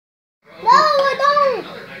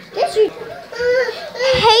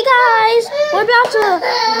about to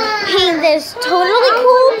paint this totally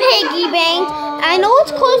cool piggy bank. I know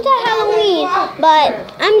it's close to Halloween, but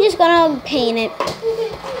I'm just gonna paint it.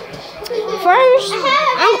 First,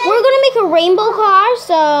 we're gonna make a rainbow car.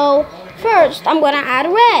 So first, I'm gonna add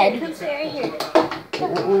red. Come sit right here.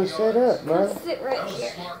 That one set up, bro. Come sit right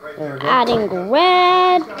here. Adding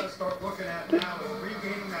red.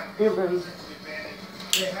 Here, buddy.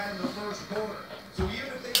 They had in the first quarter. So even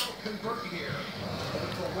if they don't convert here,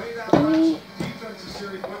 the way that defensive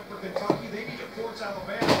series went for Kentucky, they need to force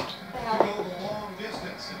Alabama to go the long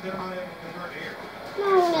distance if they're not able to convert here.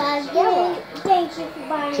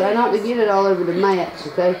 Try not to get it all over the mats,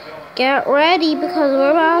 okay? Get ready because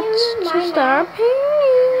we're about to start painting.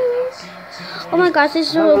 Oh my gosh, this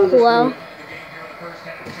is so cool.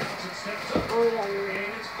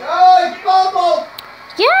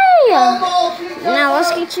 Yay! Now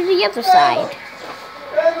let's get to the other side.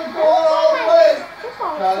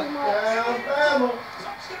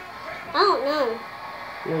 I don't know.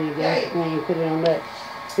 There you go. Now you put it on that.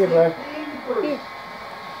 Here, bro. Here.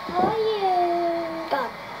 Oh, yeah.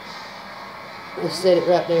 Let's set it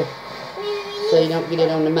right there so you don't get it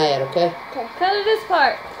on the mat, okay? Color this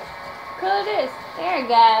part. Color this. There you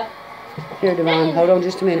go. Here, Devon. Hold on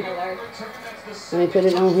just a minute. Let me put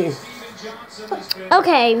it on here.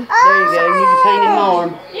 Okay. There you go. You need to paint an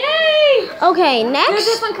arm. Yay! Okay, Do a next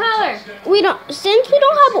different color. since we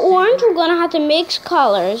don't have orange, we're gonna have to mix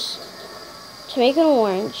colors to make an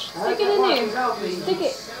orange. Stick it in there. Stick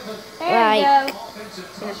it. There Right. you go.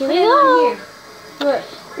 Here Put we it on go. here. Look.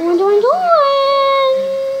 Orange.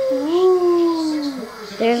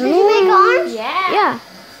 There's an orange. Yeah. Yeah.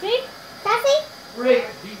 See? Rick,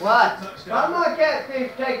 what? I'm not cat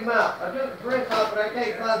food. Take them out. I took the breath off, but I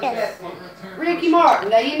can't find the cat food. Ricky Martin,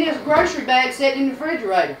 they in this grocery bag sitting in the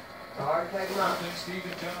refrigerator. Alright, take them out.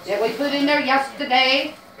 That we put in there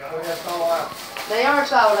yesterday. They are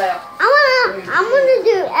sold out. I'm gonna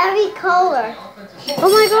do every color. Oh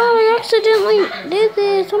my god, I accidentally did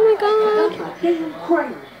this. Oh my god.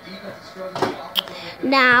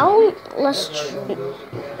 Now, let's...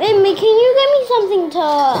 Amy, can you give me something to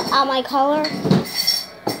add my color?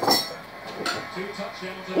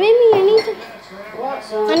 Amy,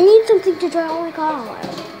 I need something to dry out my color.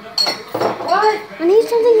 What? I need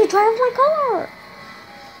something to dry off my color.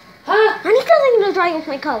 Huh? I need something to dry off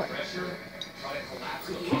my color.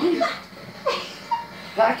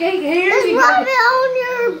 I can't hear Just you. rub it on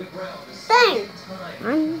your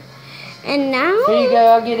thing. And now, Here you go.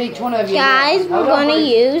 I'll get each one of you. guys, we're Hold on, gonna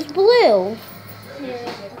please. use blue.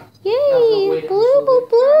 Yay,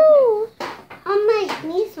 blue. I might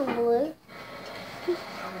need some blue.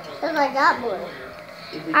 Cause I got blue.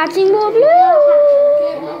 Adding more blue.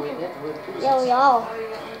 Yo.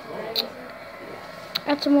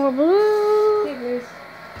 Add some more blue.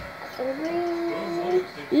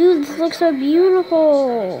 Ooh, this looks so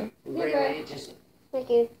beautiful. Thank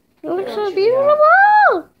you. It looks so beautiful.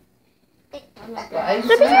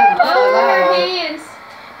 Hands.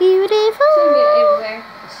 Beautiful. Everywhere.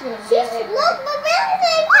 Look, my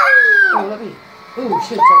building. Oh, let me. Ooh,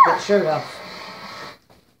 should take that shirt off.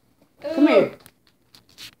 Come here.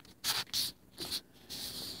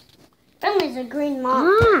 That was a green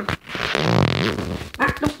monster.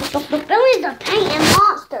 Ah. That was a painting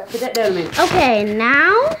monster. Put that down to me. Okay,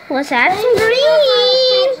 now let's add some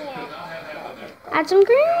green. Add some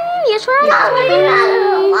green. Yes, we're adding some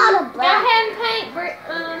green. Go ahead and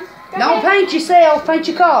paint. Don't paint yourself. Paint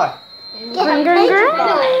your car. Green.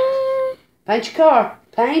 Paint your car.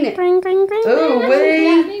 Paint it. Green. Ooh,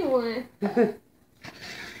 wee. Me one.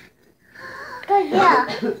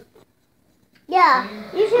 Yeah,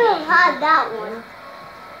 you should have had that one.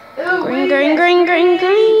 Ooh, Green. No,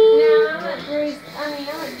 I'm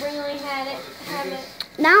gonna really have it.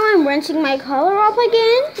 Now I'm rinsing my color up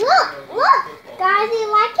again. Look, guys,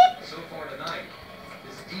 you like it? So far tonight,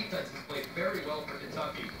 this defense has played very well for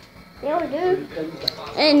Kentucky. Yeah, we do.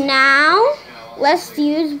 And now let's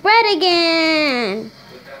use red again.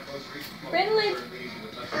 Brindley,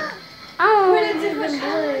 Oh, put it to the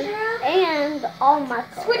blue and all my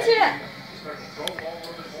colors. Switch it up.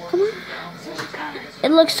 come on.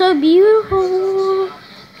 It looks so beautiful.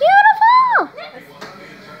 Beautiful.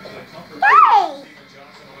 Hey!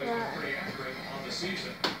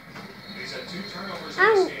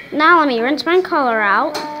 Now let me rinse my color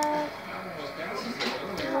out.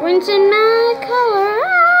 Rinsing my color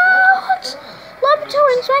out. Love to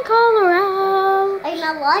rinse my color out. And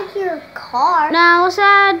I like your car. Now let's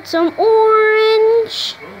add some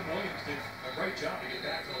orange.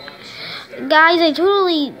 Guys, I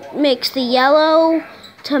totally mixed the yellow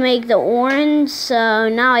to make the orange, so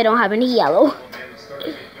now I don't have any yellow.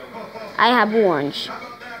 I have orange.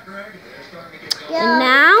 And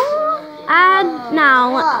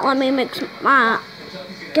now, let me mix my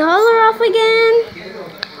color up again.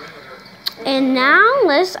 And now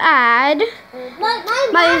let's add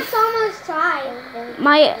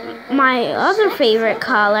my other favorite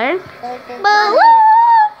color, blue.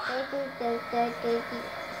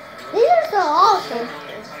 These are so awesome.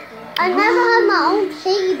 I never had my own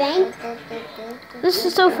piggy bank. This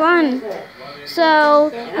is so fun. So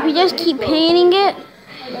if you just keep painting it,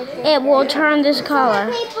 it will turn this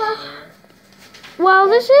color. Well,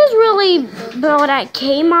 this is really built at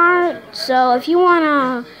Kmart, so if you want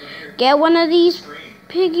to get one of these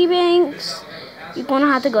piggy banks, you're going to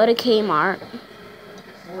have to go to Kmart.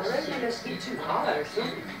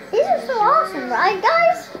 These are so awesome, right,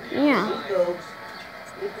 guys? Yeah.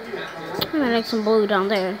 I'm going to make some blue down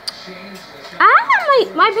there.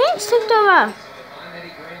 My paint's tipped over.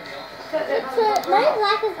 My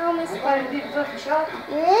black is almost done.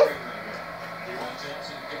 Yes.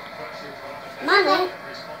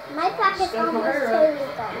 My black is almost totally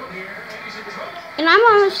done. And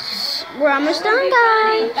we're almost done,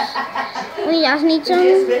 guys. We just need some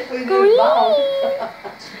green.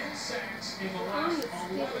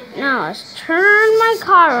 Now let's turn my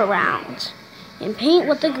car around and paint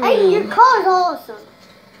with the green. Hey, your car's awesome.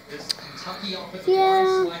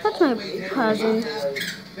 Yeah, that's my cousin,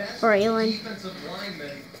 Braylon.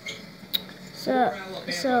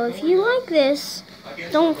 So if you like this,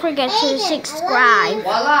 don't forget to subscribe.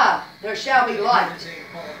 Voila! There shall be light.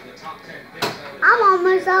 I'm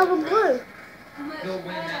almost out of blue.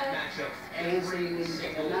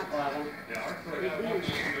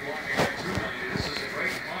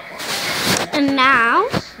 And now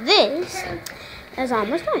this is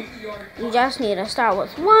almost done. You just need to start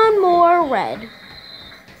with one more red.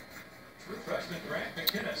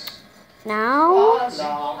 Now,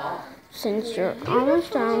 since you're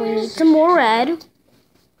almost done, we need some more red.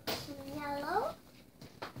 Yellow.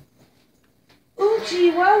 Ooh,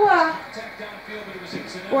 Chihuahua.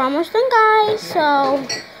 We're almost done, guys, so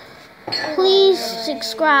please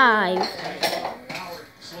subscribe.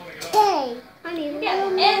 Hey, I need to go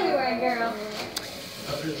everywhere, girl.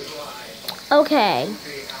 Okay,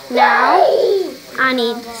 now I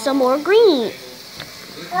need some more green.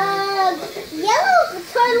 Yellow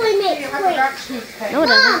totally makes green. No, it doesn't.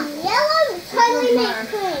 Mom, yellow totally makes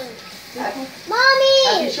green. Mommy!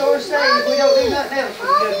 I can sure say if we don't do nothing else, we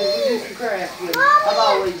do some crafts. I've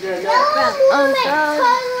always done that. Yellow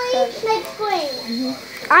totally makes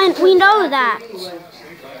green. We know that.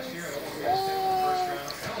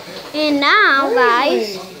 And now,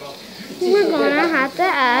 guys, we're gonna have to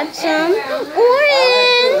add some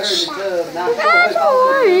orange. Add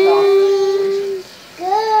orange.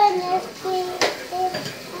 Goodness,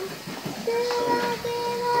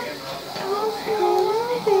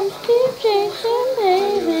 Keep chasing,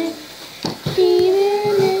 baby.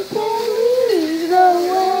 Even if the leaves go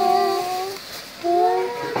away.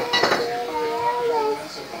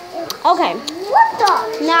 Okay. what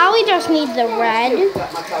the? Now we just need the red.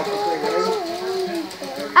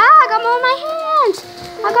 I got more on my hands.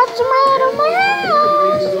 I got some red on my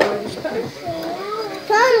hands.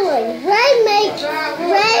 Totally. Red makes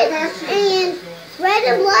red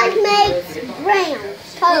and black makes brown.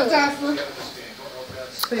 Totally.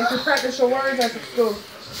 So you can practice your words after school.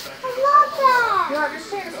 I love that.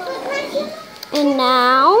 And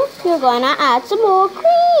now you're gonna add some more green.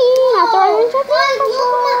 After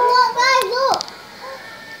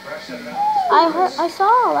I I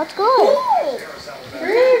saw. That's good.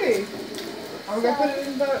 Pretty. I'm gonna put it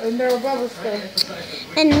in there with bubble stuff.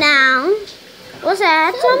 And now let's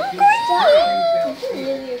add some green.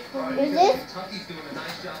 Is this?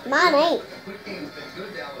 Mine ain't.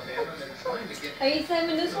 Are you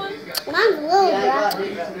saving this one? Mine's a little dry.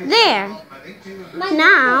 There.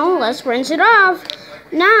 Now let's rinse it off.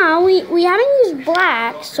 Now we haven't used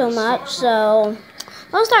black so much, so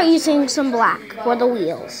let's start using some black for the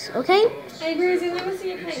wheels. Okay? Hey, Bruce, let me see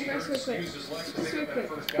your paintbrush real quick. Just real quick.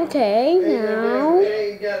 Okay. Now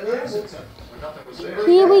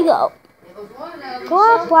here we go.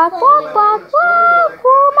 Block, block, block, block, block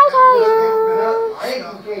for my tires.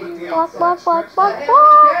 Block, block, block, block, block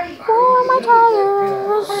for my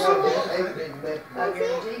tires.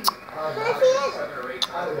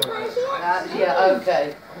 Yeah, okay.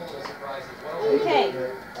 Okay,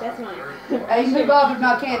 that's mine. Hey, you bothered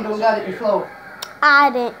my candle and got it in the floor. I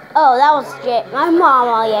didn't. Oh, that was my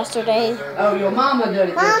mama yesterday. Oh, your mama did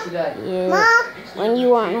it yesterday. Yeah. When you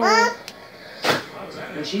weren't home.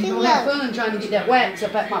 And she's gonna have fun trying to get that wax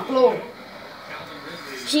up at my floor.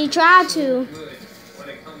 She tried to.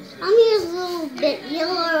 I'm just a little bit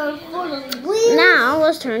yellow for the wheels. Now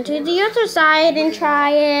let's turn to the other side and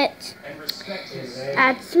try it.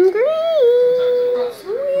 Add some green.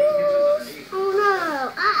 Oh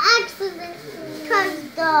no, I accidentally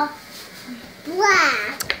touched the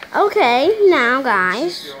black. Okay, now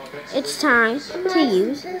guys, it's time to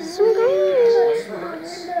use some green.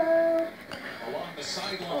 Along the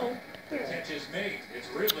sideline. The catch is made. It's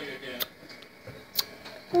Ridley again.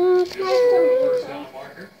 First down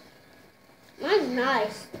marker. That's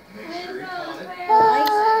nice.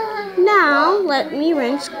 Now let me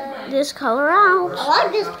rinse this color out. I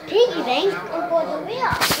like this piggy bank.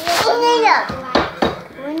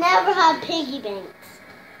 We never had piggy banks.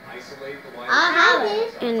 I have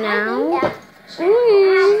it. And now,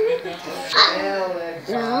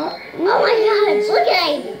 no. Oh my God! Look at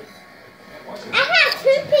it. I have 2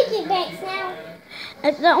 piggy banks now.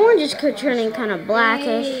 The orange is turning kind of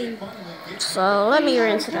blackish. So let me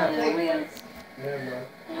rinse it out.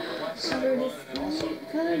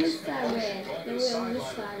 Color this side red. The wheel on this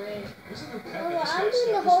side red. I'm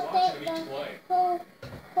doing the whole thing.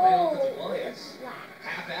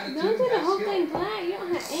 Don't do the whole thing black. You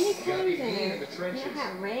don't have any colors in it. You don't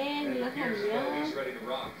have red. You don't have yellow.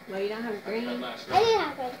 Well, you don't have green. I didn't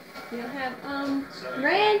have it. You don't have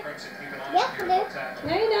red. Yep, I do.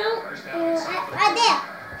 No, you don't. Right there.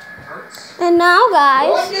 And now,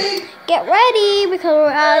 guys, get ready because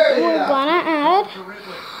we're gonna add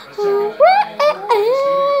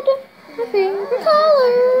my favorite color.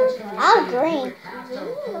 I have green.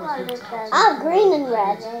 I have green and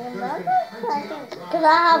red. Because I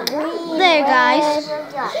have green. There, guys.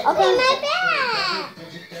 Okay, my bag.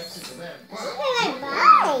 Okay, my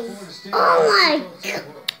bag. Oh my God.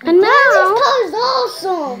 And This now, color's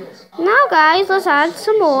awesome. guys, let's add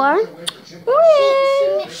some more.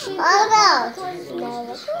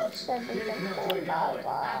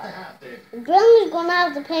 Grandma's gonna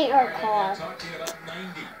have to paint her car.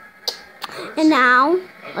 And now,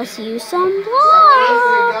 let's use some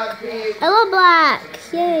black. I love black.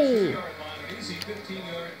 Yay. Oh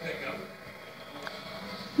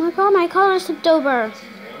my God, my color slipped over.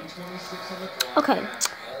 Okay,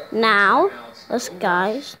 now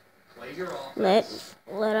guys, let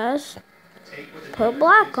us put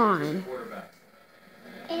black on.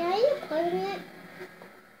 Hey, are you putting it?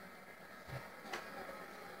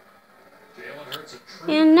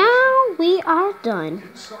 And now we are done.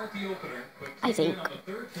 I think.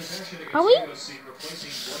 Are we?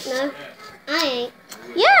 No, I ain't.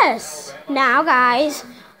 Yes. Now, guys,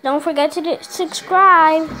 don't forget to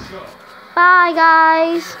subscribe. Bye,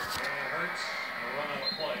 guys.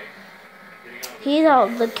 These are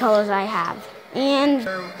the colors I have. And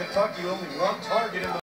Kentucky only one target in the